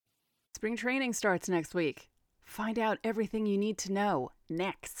Spring training starts next week. Find out everything you need to know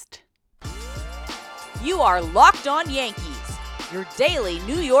next. You are Locked On Yankees, your daily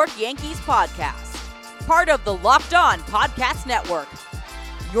New York Yankees podcast. Part of the Locked On Podcast Network.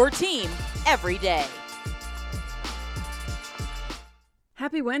 Your team every day.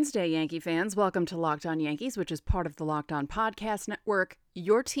 Happy Wednesday, Yankee fans. Welcome to Locked On Yankees, which is part of the Locked On Podcast Network.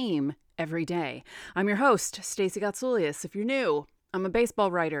 Your team every day. I'm your host, Stacey Gotsoulias. If you're new, I'm a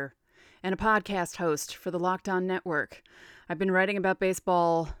baseball writer and a podcast host for the Locked On Network. I've been writing about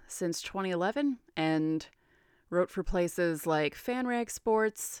baseball since 2011 and wrote for places like FanRag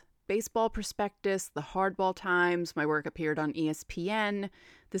Sports, Baseball Prospectus, The Hardball Times. My work appeared on ESPN.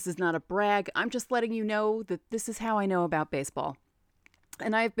 This is not a brag. I'm just letting you know that this is how I know about baseball.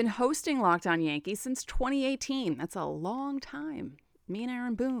 And I've been hosting Locked On Yankees since 2018. That's a long time. Me and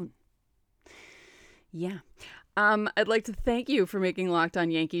Aaron Boone. Yeah. I'd like to thank you for making Locked On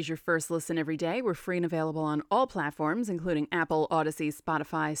Yankees your first listen every day. We're free and available on all platforms, including Apple, Odyssey,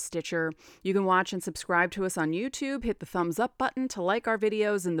 Spotify, Stitcher. You can watch and subscribe to us on YouTube. Hit the thumbs up button to like our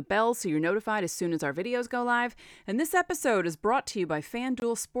videos and the bell so you're notified as soon as our videos go live. And this episode is brought to you by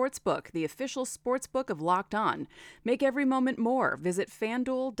FanDuel Sportsbook, the official sportsbook of Locked On. Make every moment more. Visit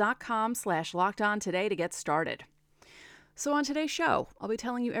FanDuel.com/LockedOn today to get started. So on today's show, I'll be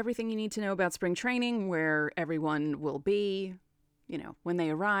telling you everything you need to know about spring training, where everyone will be, when they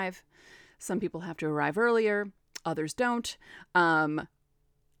arrive. Some people have to arrive earlier, others don't.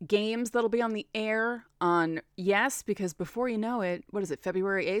 Games that'll be on the air on, because before you know it,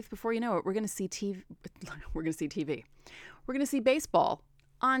 February 8th? Before you know it, we're going to see TV. We're going to see TV. We're going to see baseball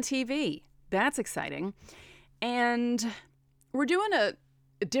on TV. That's exciting. And we're doing a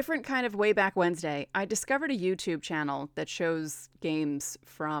different kind of Way Back Wednesday. I discovered a YouTube channel that shows games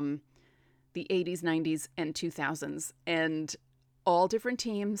from the 80s, 90s, and 2000s, and all different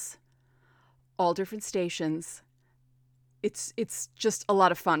teams, all different stations. It's just a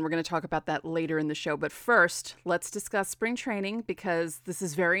lot of fun. We're going to talk about that later in the show. But first, let's discuss spring training because this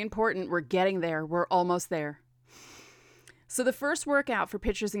is very important. We're getting there. We're almost there. So the first workout for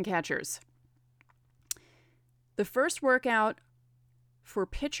pitchers and catchers. The first workout for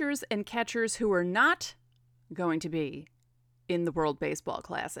pitchers and catchers who are not going to be in the World Baseball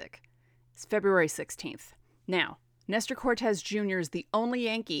Classic. It's February 16th. Now, Nestor Cortes Jr. is the only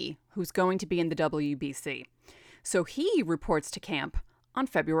Yankee who's going to be in the WBC. So he reports to camp on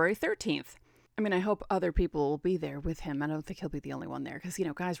February 13th. I mean, I hope other people will be there with him. I don't think he'll be the only one there because,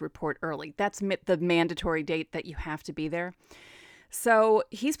 guys report early. That's the mandatory date that you have to be there. So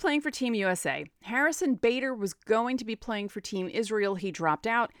he's playing for Team USA. Harrison Bader was going to be playing for Team Israel. He dropped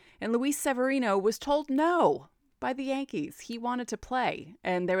out. And Luis Severino was told no by the Yankees. He wanted to play.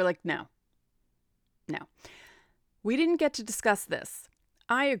 And they were like, no. We didn't get to discuss this.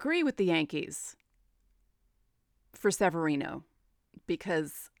 I agree with the Yankees for Severino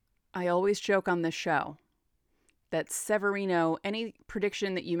because I always joke on this show that Severino, any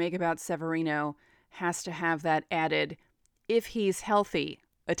prediction that you make about Severino has to have that added if he's healthy,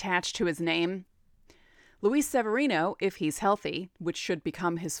 attached to his name. Luis Severino, if he's healthy, which should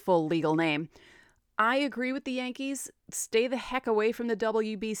become his full legal name. I agree with the Yankees. Stay the heck away from the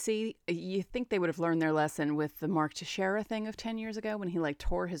WBC. You think they would have learned their lesson with the Mark Teixeira thing of 10 years ago when he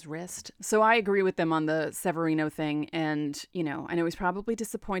tore his wrist. So I agree with them on the Severino thing. And, I know he's probably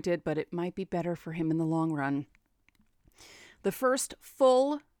disappointed, but it might be better for him in the long run. The first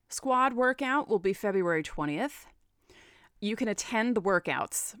full squad workout will be February 20th. You can attend the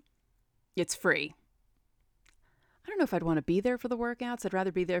workouts. It's free. I don't know if I'd want to be there for the workouts. I'd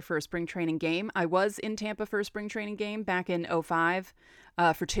rather be there for a spring training game. I was in Tampa for a spring training game back in 2005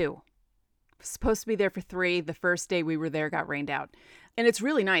 for 2. Supposed to be there for 3. The first day we were there got rained out. And it's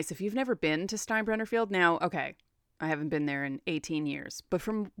really nice. If you've never been to Steinbrenner Field, now, okay, I haven't been there in 18 years. But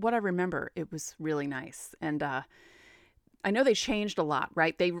from what I remember, it was really nice. And I know they changed a lot,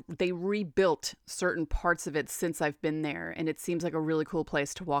 right? They rebuilt certain parts of it since I've been there, and it seems like a really cool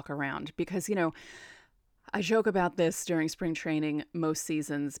place to walk around because, I joke about this during spring training most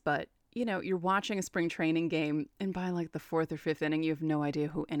seasons, but, you're watching a spring training game, and by the 4th or 5th inning, you have no idea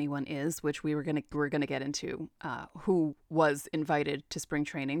who anyone is, which we're gonna get into who was invited to spring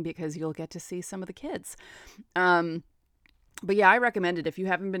training because you'll get to see some of the kids. But yeah, I recommend it. If you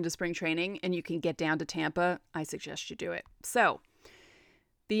haven't been to spring training and you can get down to Tampa, I suggest you do it. So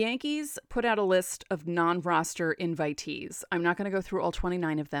the Yankees put out a list of non-roster invitees. I'm not going to go through all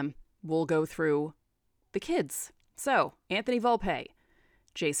 29 of them. We'll go through the kids. So Anthony Volpe,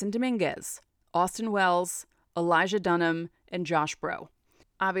 Jason Dominguez, Austin Wells, Elijah Dunham, and Josh Breaux.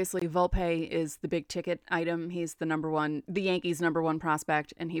 obviously Volpe is the big ticket item. He's the Yankees' number one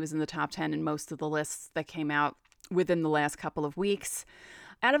prospect, and he was in the top 10 in most of the lists that came out within the last couple of weeks.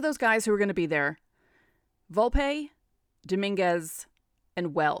 Out of those guys who are going to be there, Volpe, Dominguez,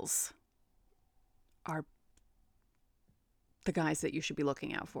 and Wells are the guys that you should be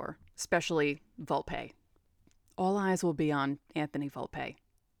looking out for, especially Volpe. All eyes will be on Anthony Volpe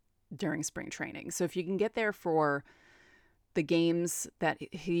during spring training. So if you can get there for the games that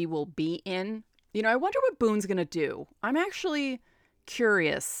he will be in, I wonder what Boone's going to do. I'm actually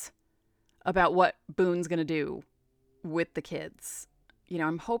curious about what Boone's going to do with the kids.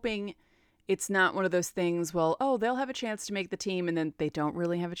 I'm hoping it's not one of those things, they'll have a chance to make the team, and then they don't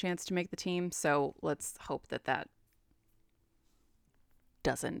really have a chance to make the team. So let's hope that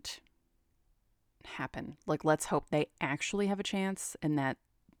doesn't happen. Let's hope they actually have a chance, and that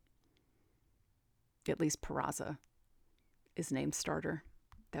at least Peraza is named starter.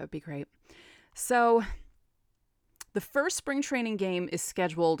 That would be great. So the first spring training game is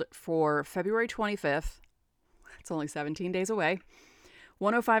scheduled for February 25th. It's only 17 days away.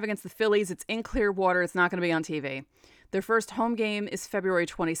 105 against the Phillies. It's in Clearwater. It's not going to be on TV. Their first home game is February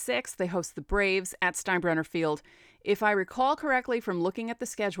 26th. They host the Braves at Steinbrenner Field. If I recall correctly from looking at the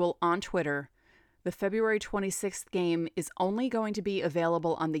schedule on Twitter, the February 26th game is only going to be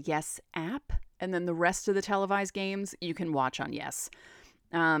available on the Yes app, and then the rest of the televised games you can watch on Yes.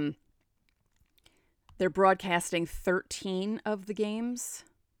 They're broadcasting 13 of the games,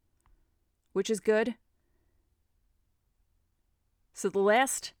 which is good. So the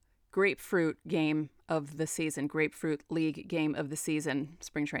last Grapefruit game of the season, Grapefruit League game of the season,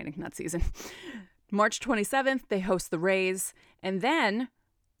 spring training, not season, March 27th, they host the Rays, and then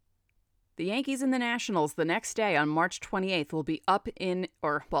the Yankees and the Nationals the next day on March 28th will be up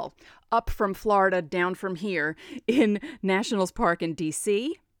from Florida, down from here in Nationals Park in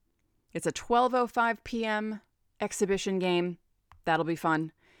D.C. It's a 12:05 p.m. exhibition game. That'll be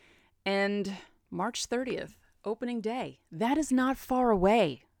fun. And March 30th, opening day. That is not far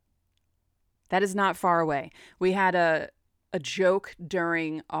away. We had a joke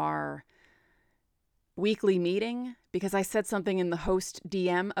during our weekly meeting because I said something in the host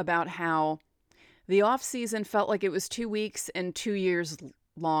DM about how the off season felt like it was 2 weeks and 2 years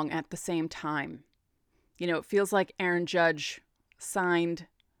long at the same time. It feels like Aaron Judge signed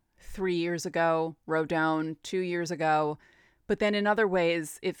 3 years ago, Rodon 2 years ago, but then in other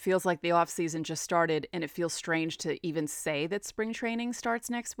ways it feels like the off season just started, and it feels strange to even say that spring training starts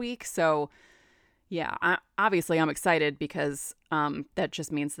next week. So yeah, obviously I'm excited because that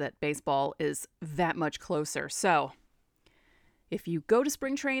just means that baseball is that much closer. So if you go to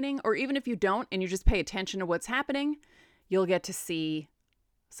spring training, or even if you don't and you just pay attention to what's happening, you'll get to see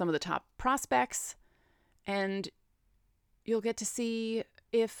some of the top prospects, and you'll get to see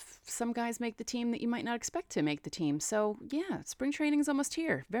if some guys make the team that you might not expect to make the team. So yeah, spring training is almost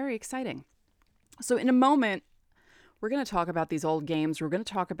here. Very exciting. So in a moment, we're going to talk about these old games. We're going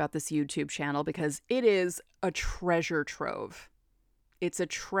to talk about this YouTube channel because it is a treasure trove. It's a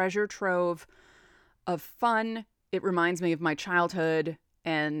treasure trove of fun. It reminds me of my childhood,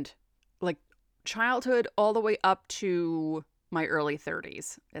 and childhood all the way up to my early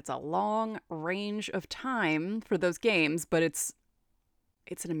 30s. It's a long range of time for those games, but it's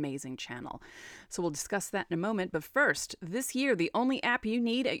an amazing channel. So we'll discuss that in a moment. But first, this year, the only app you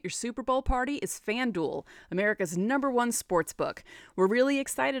need at your Super Bowl party is FanDuel, America's #1 sportsbook. We're really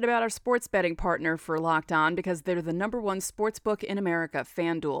excited about our sports betting partner for Locked On because they're the #1 sportsbook in America,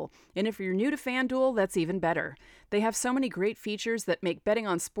 FanDuel. And if you're new to FanDuel, that's even better. They have so many great features that make betting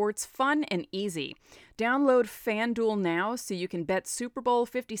on sports fun and easy. Download FanDuel now so you can bet Super Bowl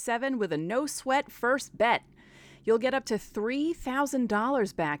 57 with a no-sweat first bet. You'll get up to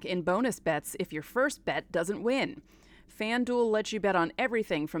 $3,000 back in bonus bets if your first bet doesn't win. FanDuel lets you bet on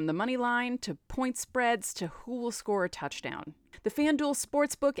everything from the money line to point spreads to who will score a touchdown. The FanDuel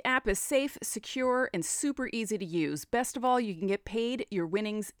Sportsbook app is safe, secure, and super easy to use. Best of all, you can get paid your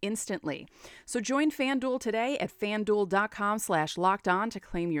winnings instantly. So join FanDuel today at FanDuel.com/LockedOn to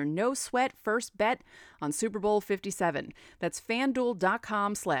claim your no-sweat first bet on Super Bowl 57. That's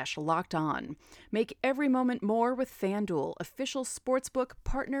FanDuel.com/LockedOn. Make every moment more with FanDuel, official sportsbook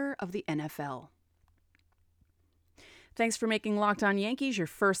partner of the NFL. Thanks for making Locked On Yankees your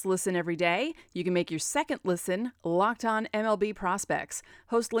first listen every day. You can make your second listen Locked On MLB Prospects.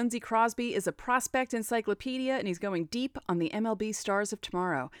 Host Lindsey Crosby is a prospect encyclopedia, and he's going deep on the MLB stars of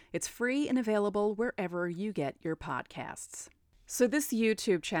tomorrow. It's free and available wherever you get your podcasts. So this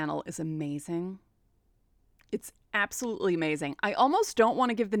YouTube channel is amazing. It's absolutely amazing. I almost don't want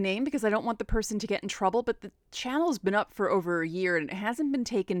to give the name because I don't want the person to get in trouble, but the channel's been up for over a year and it hasn't been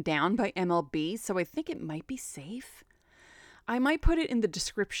taken down by MLB, so I think it might be safe. I might put it in the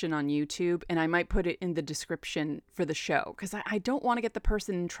description on YouTube, and I might put it in the description for the show, because I don't want to get the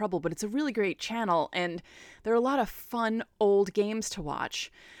person in trouble, but it's a really great channel, and there are a lot of fun old games to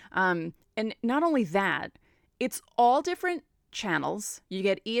watch. And not only that, it's all different channels. You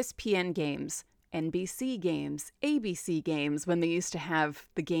get ESPN games, NBC games, ABC games, when they used to have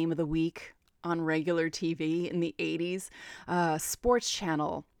the game of the week on regular TV in the 80s, Sports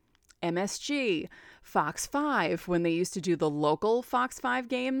Channel, MSG, Fox 5, when they used to do the local Fox 5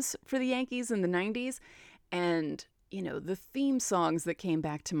 games for the Yankees in the 90s. And, you know, the theme songs that came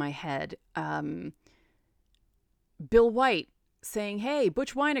back to my head. Bill White saying, "Hey,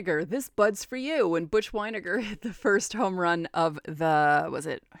 Butch Wynegar, this bud's for you." And Butch Wynegar hit the first home run of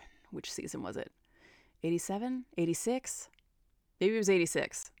which season was it? 87? 86? Maybe it was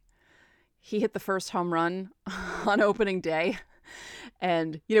 86. He hit the first home run on opening day.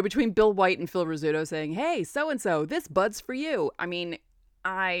 And, you know, between Bill White and Phil Rizzuto saying, "Hey, so-and-so, this bud's for you." I mean,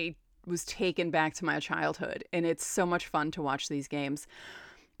 I was taken back to my childhood, and it's so much fun to watch these games.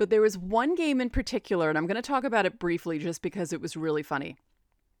 But there was one game in particular, and I'm going to talk about it briefly just because it was really funny.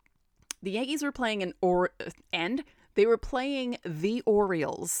 The Yankees were playing they were playing the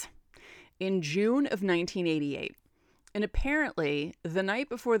Orioles in June of 1988. And apparently, the night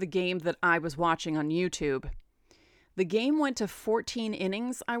before the game that I was watching on YouTube, the game went to 14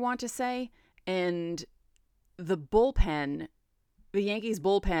 innings, I want to say, and the Yankees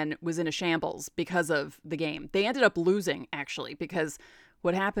bullpen was in a shambles because of the game. They ended up losing, actually, because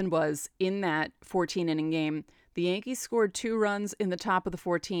what happened was, in that 14-inning game, the Yankees scored 2 runs in the top of the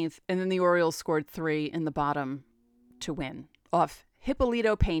 14th, and then the Orioles scored 3 in the bottom to win off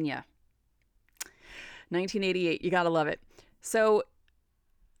Hipólito Peña. 1988, you gotta love it. So,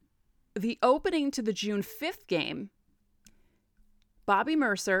 the opening to the June 5th game, Bobby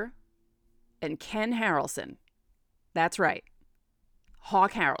Mercer and Ken Harrelson. That's right.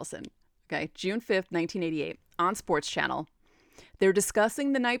 Hawk Harrelson. Okay, June 5th, 1988, on Sports Channel. They're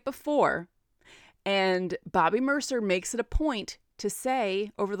discussing the night before, and Bobby Mercer makes it a point to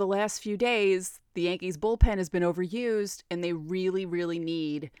say, over the last few days, the Yankees bullpen has been overused, and they really, really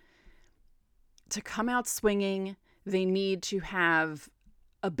need to come out swinging. They need to have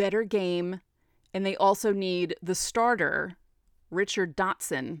a better game, and they also need the starter, Richard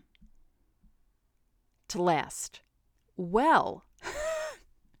Dotson, to last. Well,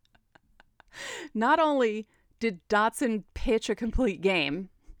 not only did Dotson pitch a complete game,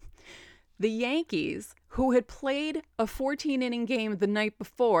 the Yankees, who had played a 14-inning game the night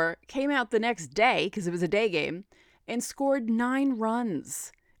before, came out the next day, because it was a day game, and scored 9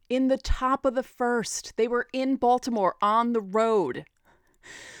 runs in the top of the first. They were in Baltimore on the road.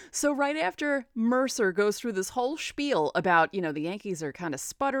 So right after Mercer goes through this whole spiel about, you know, the Yankees are kind of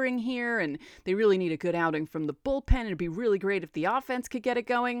sputtering here and they really need a good outing from the bullpen. It'd be really great if the offense could get it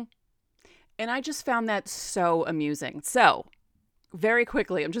going. And I just found that so amusing. So very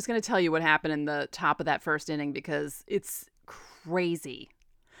quickly, I'm just going to tell you what happened in the top of that first inning because it's crazy.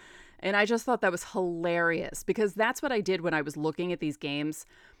 And I just thought that was hilarious because that's what I did when I was looking at these games.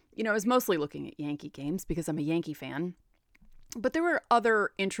 You know, I was mostly looking at Yankee games because I'm a Yankee fan. But there were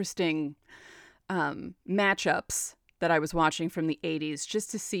other interesting matchups that I was watching from the 80s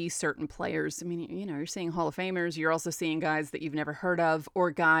just to see certain players. I mean, you know, you're seeing Hall of Famers. You're also seeing guys that you've never heard of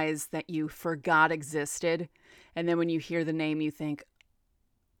or guys that you forgot existed. And then when you hear the name, you think,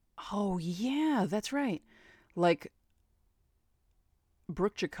 oh, yeah, that's right. Like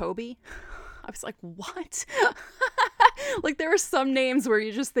Brooke Jacoby. I was like, what? Like there are some names where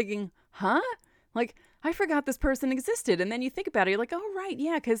you're just thinking, huh? Like, I forgot this person existed. And then you think about it, you're like, oh, right,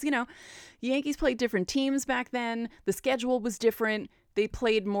 yeah, because, you know, the Yankees played different teams back then. The schedule was different. They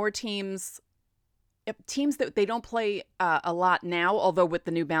played more teams that they don't play a lot now, although with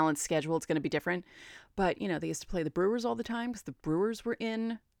the new balanced schedule, it's going to be different. But, you know, they used to play the Brewers all the time because the Brewers were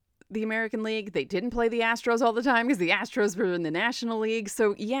in the American League. They didn't play the Astros all the time because the Astros were in the National League.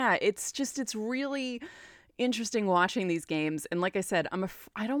 So, yeah, it's really interesting watching these games. And like I said,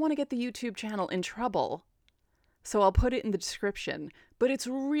 I don't want to get the YouTube channel in trouble, so I'll put it in the description. But it's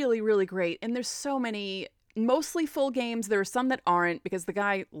really, really great. And there's so many, mostly full games. There are some that aren't because the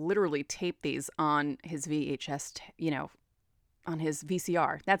guy literally taped these on his VHS, on his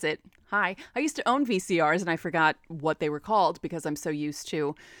VCR. That's it. Hi. I used to own VCRs and I forgot what they were called because I'm so used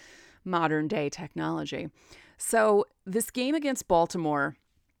to modern day technology. So this game against Baltimore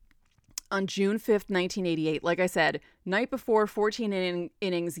on June 5th, 1988, like I said, Night before, 14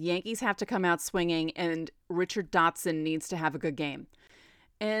 innings, Yankees have to come out swinging, and Richard Dotson needs to have a good game.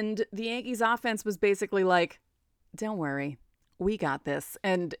 And the Yankees offense was basically like, don't worry, we got this.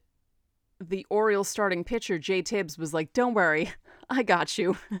 And the Orioles starting pitcher, Jay Tibbs, was like, don't worry, I got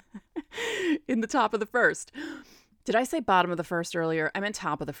you in the top of the first. Did I say bottom of the first earlier? I meant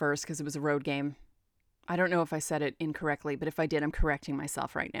top of the first because it was a road game. I don't know if I said it incorrectly, but if I did, I'm correcting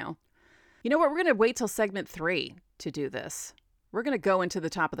myself right now. You know what? We're going to wait till segment 3 to do this. We're going to go into the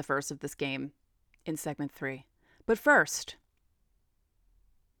top of the first of this game in segment 3. But first,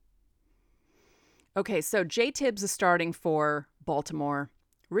 okay, so Jay Tibbs is starting for Baltimore.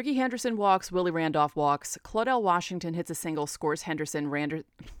 Ricky Henderson walks, Willie Randolph walks. Claudell Washington hits a single, scores Henderson.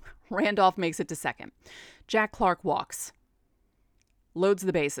 Randolph makes it to second. Jack Clark walks, loads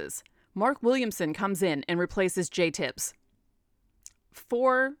the bases. Mark Williamson comes in and replaces Jay Tibbs.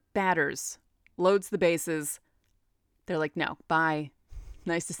 4 batters, loads the bases. They're like, no, bye.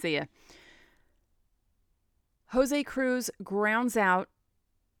 Nice to see you. Jose Cruz grounds out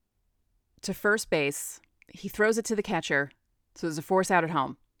to first base. He throws it to the catcher, so there's a force out at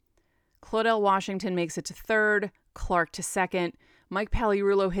home. Claudell Washington makes it to third, Clark to second. Mike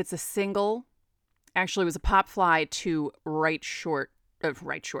Pagliarulo hits a single. Actually, it was a pop fly to short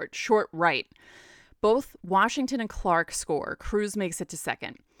right. Both Washington and Clark score. Cruz makes it to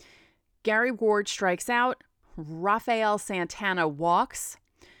second. Gary Ward strikes out. Rafael Santana walks.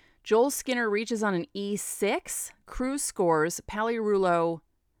 Joel Skinner reaches on an E6. Cruz scores. Pagliarulo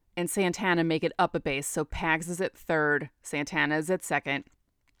and Santana make it up a base. So Pags is at third. Santana is at second.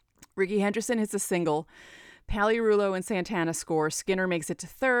 Ricky Henderson hits a single. Pagliarulo and Santana score. Skinner makes it to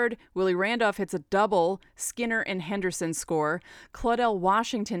third. Willie Randolph hits a double. Skinner and Henderson score. Claudell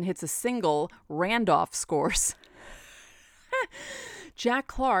Washington hits a single. Randolph scores. Jack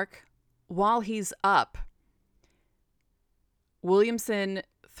Clark, while he's up, Williamson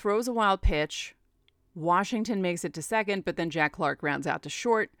throws a wild pitch. Washington makes it to second, but then Jack Clark rounds out to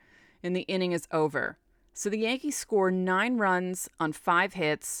short, and the inning is over. So the Yankees score 9 runs on 5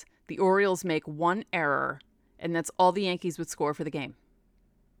 hits. The Orioles make 1 error, and that's all the Yankees would score for the game.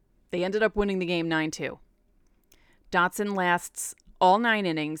 They ended up winning the game 9-2. Dotson lasts all 9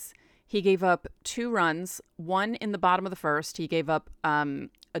 innings. He gave up 2 runs, 1 in the bottom of the first. He gave up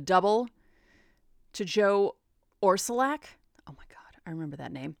a double to Joe Orsulak. Oh my God, I remember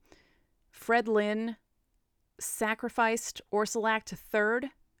that name. Fred Lynn sacrificed Orsulak to third.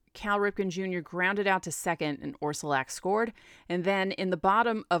 Cal Ripken Jr. grounded out to second, and Orsulak scored. And then in the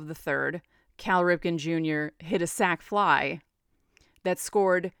bottom of the third, Cal Ripken Jr. hit a sac fly that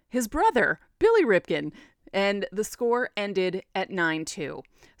scored his brother, Billy Ripken. And the score ended at 9-2.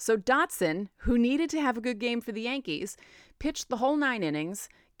 So Dotson, who needed to have a good game for the Yankees, pitched the whole 9 innings,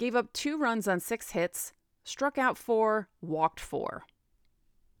 gave up 2 runs on 6 hits, struck out 4, walked 4.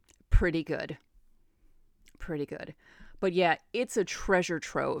 Pretty good. Pretty good. But yeah, it's a treasure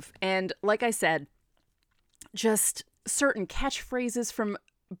trove. And like I said, just certain catchphrases from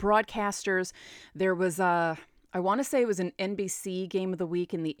broadcasters. There was I want to say it was an NBC game of the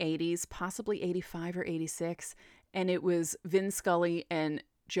week in the 80s, possibly 85 or 86. And it was Vin Scully and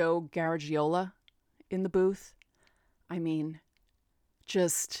Joe Garagiola in the booth. I mean,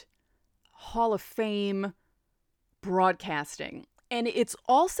 just Hall of Fame broadcasting. And it's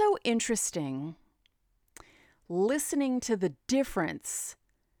also interesting listening to the difference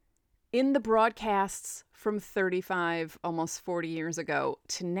in the broadcasts from 35, almost 40 years ago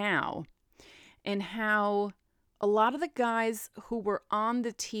to now, and how a lot of the guys who were on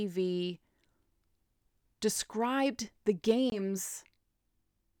the TV described the games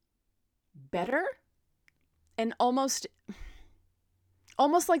better and almost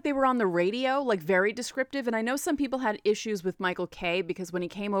like they were on the radio, like very descriptive. And I know some people had issues with Michael Kay because when he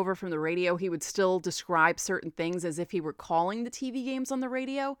came over from the radio, he would still describe certain things as if he were calling the TV games on the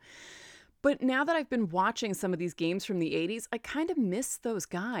radio. But now that I've been watching some of these games from the 80s, I kind of miss those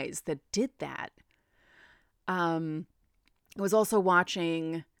guys that did that. I was also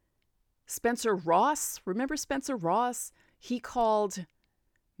watching Spencer Ross. Remember Spencer Ross? He called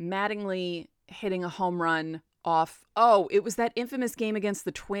Mattingly hitting a home run off. Oh, it was that infamous game against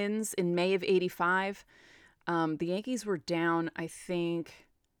the Twins in May of 85. The Yankees were down, I think,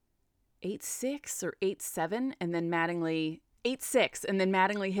 8-6 or 8-7, and then Mattingly 8-6, and then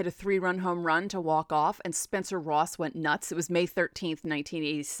Mattingly hit a 3-run home run to walk off, and Spencer Ross went nuts. It was May 13th,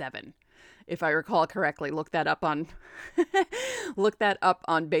 1987, if I recall correctly. Look that up on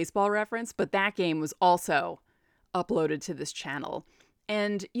Baseball Reference. But that game was also uploaded to this channel.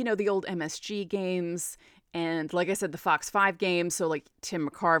 And, you know, the old MSG games, and like I said, the Fox 5 games, so like Tim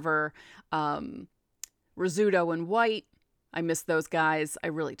McCarver, Rizzuto and White. I miss those guys. I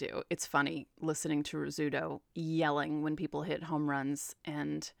really do. It's funny listening to Rizzuto yelling when people hit home runs.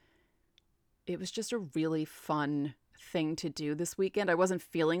 And it was just a really fun thing to do this weekend. I wasn't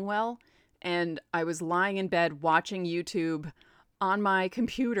feeling well, and I was lying in bed watching YouTube on my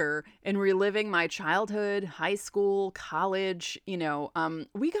computer and reliving my childhood, high school, college. We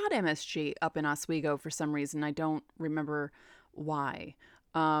got MSG up in Oswego for some reason. I don't remember why,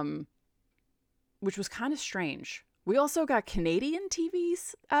 which was kind of strange. We also got Canadian TV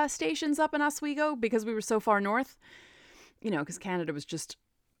stations up in Oswego because we were so far north, because Canada was just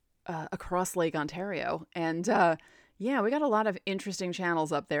across Lake Ontario. And we got a lot of interesting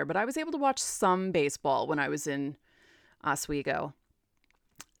channels up there, but I was able to watch some baseball when I was in Oswego.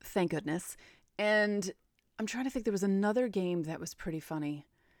 Thank goodness. And I'm trying to think, there was another game that was pretty funny.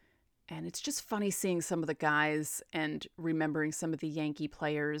 And it's just funny seeing some of the guys and remembering some of the Yankee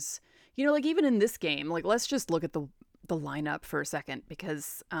players. Even in this game, let's just look at the lineup for a second,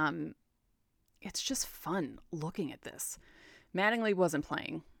 because it's just fun looking at this. Mattingly wasn't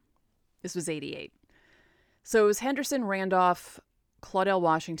playing. This was 88. So it was Henderson, Randolph, Claudell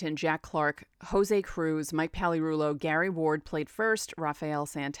Washington, Jack Clark, Jose Cruz, Mike Pagliarulo, Gary Ward played first, Rafael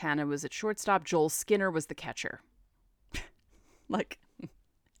Santana was at shortstop, Joel Skinner was the catcher.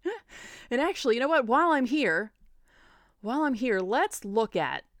 And actually, you know what? While I'm here, let's look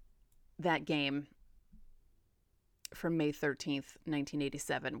at that game from May 13th,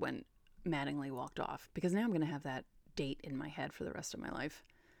 1987, when Mattingly walked off, because now I'm going to have that date in my head for the rest of my life,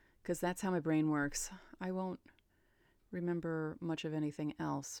 because that's how my brain works. I won't remember much of anything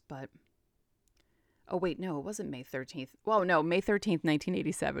else, but... Oh, wait, no, it wasn't May 13th. Well, no, May 13th,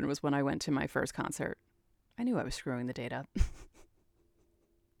 1987 was when I went to my first concert. I knew I was screwing the date up.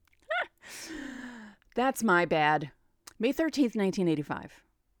 That's my bad. May 13th, 1985.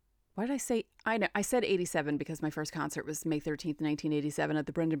 Why did I say... I said 87 because my first concert was May 13th, 1987 at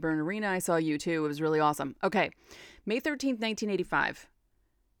the Brendan Byrne Arena. I saw U2. It was really awesome. Okay, May 13th, 1985.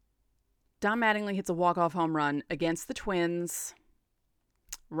 Don Mattingly hits a walk-off home run against the Twins.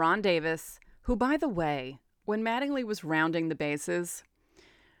 Ron Davis, who, by the way, when Mattingly was rounding the bases,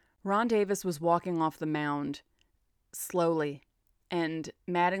 Ron Davis was walking off the mound slowly, and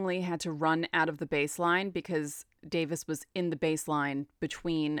Mattingly had to run out of the baseline because Davis was in the baseline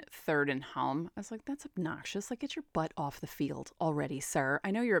between third and home. I was like, that's obnoxious. Get your butt off the field already, sir.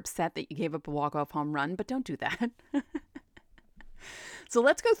 I know you're upset that you gave up a walk-off home run, but don't do that. So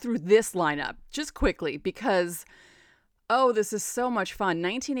let's go through this lineup just quickly because, this is so much fun.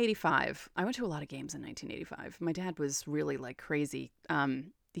 1985. I went to a lot of games in 1985. My dad was really crazy.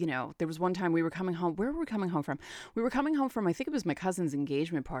 There was one time we were coming home. Where were we coming home from? We were coming home from, I think it was my cousin's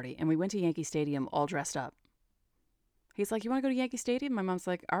engagement party, and we went to Yankee Stadium all dressed up. He's like, you want to go to Yankee Stadium? My mom's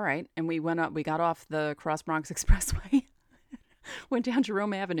like, all right. And we went up, we got off the Cross Bronx Expressway, went down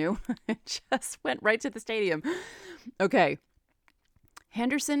Jerome Avenue, and just went right to the stadium. Okay.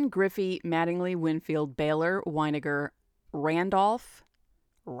 Henderson, Griffey, Mattingly, Winfield, Baylor, Weiniger, Randolph,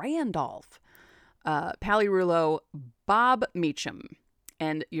 Pagliarulo, Bob Meacham.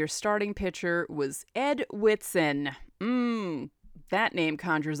 And your starting pitcher was Ed Whitson. That name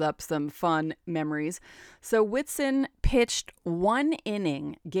conjures up some fun memories. So Whitson pitched 1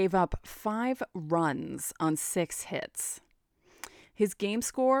 inning, gave up 5 runs on 6 hits. His game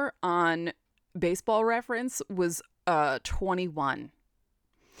score on Baseball Reference was 21.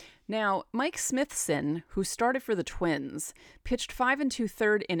 Now, Mike Smithson, who started for the Twins, pitched 5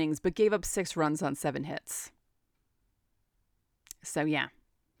 2/3 innings, but gave up 6 runs on 7 hits. So, yeah.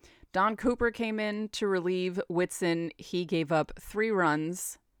 Don Cooper came in to relieve Whitson. He gave up 3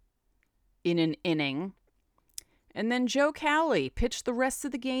 runs in an inning. And then Joe Cowley pitched the rest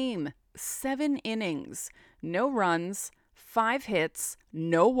of the game. 7 innings, no runs, 5 hits,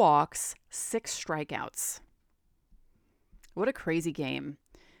 no walks, 6 strikeouts. What a crazy game.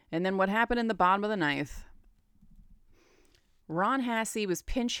 And then what happened in the bottom of the 9th? Ron Hassey was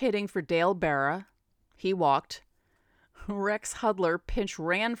pinch hitting for Dale Berra. He walked. Rex Hudler pinch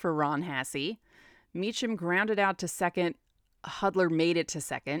ran for Ron Hassey. Meacham grounded out to second. Hudler made it to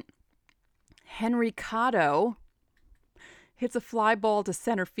second. Henry Cotto hits a fly ball to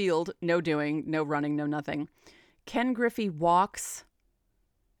center field. No doing, no running, no nothing. Ken Griffey walks.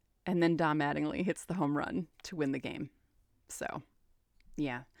 And then Don Mattingly hits the home run to win the game. So,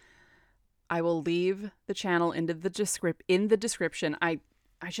 yeah. I will leave the channel in the description. I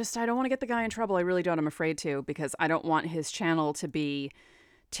don't want to get the guy in trouble. I really don't. I'm afraid to, because I don't want his channel to be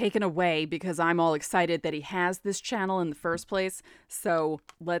taken away because I'm all excited that he has this channel in the first place. So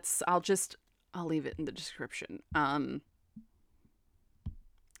I'll leave it in the description.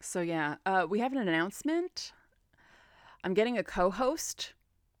 So yeah, we have an announcement. I'm getting a co-host,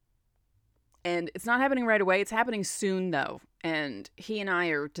 and it's not happening right away. It's happening soon, though. And he and I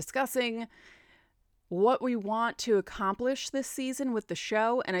are discussing what we want to accomplish this season with the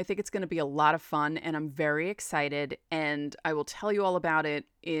show. And I think it's going to be a lot of fun. And I'm very excited. And I will tell you all about it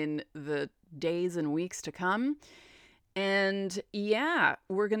in the days and weeks to come. And yeah,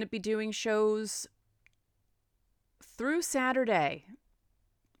 we're going to be doing shows through Saturday.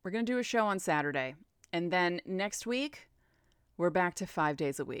 We're going to do a show on Saturday. And then next week, we're back to 5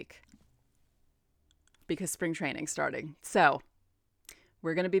 days a week because spring training's starting. So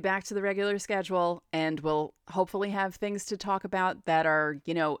we're going to be back to the regular schedule, and we'll hopefully have things to talk about that are,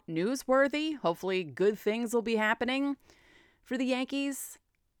 newsworthy. Hopefully good things will be happening for the Yankees,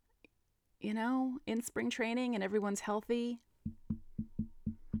 in spring training, and everyone's healthy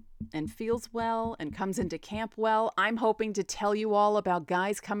and feels well and comes into camp well. I'm hoping to tell you all about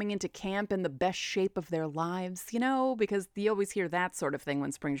guys coming into camp in the best shape of their lives, because you always hear that sort of thing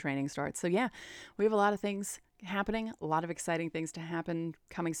when spring training starts. So yeah, we have a lot of things happening, a lot of exciting things to happen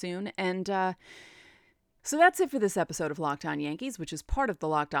coming soon. And so that's it for this episode of Locked On Yankees, which is part of the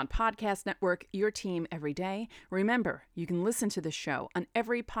Locked On Podcast Network, your team every day. Remember, you can listen to this show on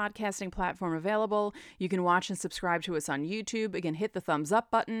every podcasting platform available. You can watch and subscribe to us on YouTube. Again, hit the thumbs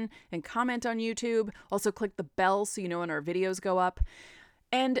up button and comment on YouTube. Also, click the bell so you know when our videos go up.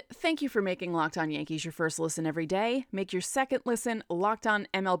 And thank you for making Locked On Yankees your first listen every day. Make your second listen Locked On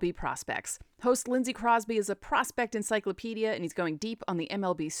MLB Prospects. Host Lindsey Crosby is a prospect encyclopedia, and he's going deep on the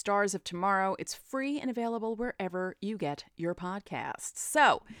MLB stars of tomorrow. It's free and available wherever you get your podcasts.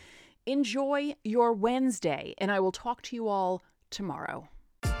 So enjoy your Wednesday, and I will talk to you all tomorrow.